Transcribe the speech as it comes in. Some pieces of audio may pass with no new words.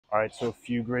All right, so a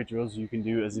few great drills you can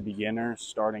do as a beginner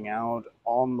starting out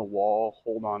on the wall,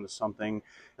 hold on to something,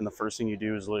 and the first thing you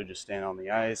do is literally just stand on the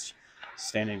ice.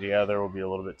 Standing together will be a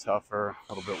little bit tougher,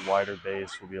 a little bit wider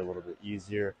base will be a little bit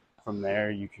easier. From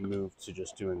there, you can move to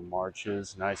just doing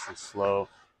marches, nice and slow,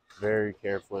 very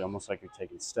carefully, almost like you're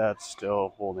taking steps,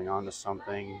 still holding on to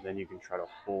something. Then you can try to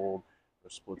hold for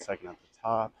a split second at the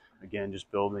top. Again, just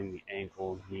building the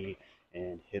ankle, knee,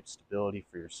 and hip stability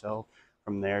for yourself.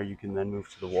 From there, you can then move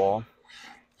to the wall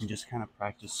and just kind of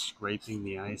practice scraping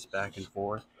the ice back and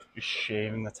forth, just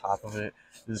shaving the top of it.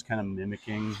 This is kind of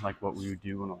mimicking like what we would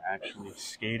do when we're actually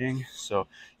skating. So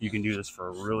you can do this for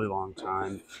a really long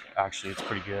time. Actually, it's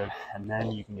pretty good. And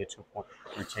then you can get to a point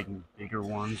where you're taking bigger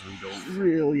ones where you go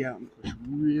really out and push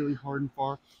really hard and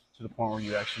far to the point where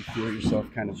you actually feel yourself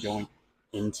kind of going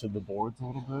into the boards a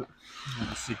little bit. You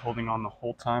just see holding on the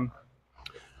whole time.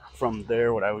 From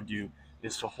there, what I would do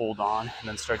is to hold on and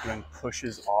then start doing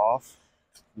pushes off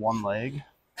one leg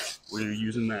where you're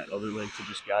using that other leg to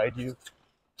just guide you.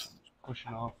 Just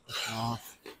pushing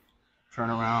off, turn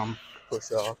around,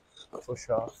 push off, push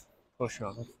off, push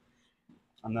off.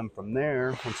 And then from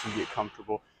there, once you get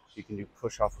comfortable, you can do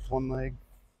push off with one leg,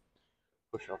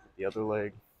 push off with the other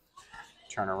leg,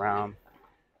 turn around,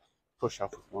 push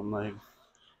off with one leg,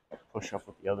 push off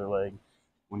with the other leg.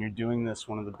 When you're doing this,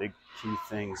 one of the big key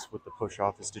things with the push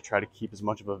off is to try to keep as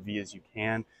much of a V as you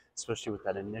can, especially with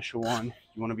that initial one.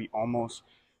 You want to be almost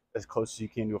as close as you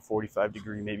can to a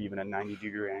 45-degree, maybe even a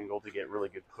 90-degree angle to get really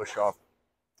good push off.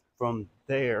 From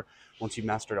there, once you've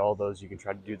mastered all those, you can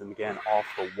try to do them again off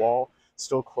the wall,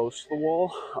 still close to the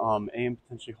wall, and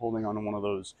potentially holding on to one of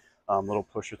those little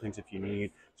pusher things if you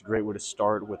need. It's a great way to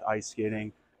start with ice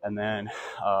skating. And then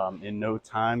in no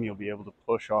time, you'll be able to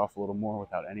push off a little more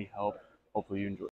without any help. Hopefully you enjoy.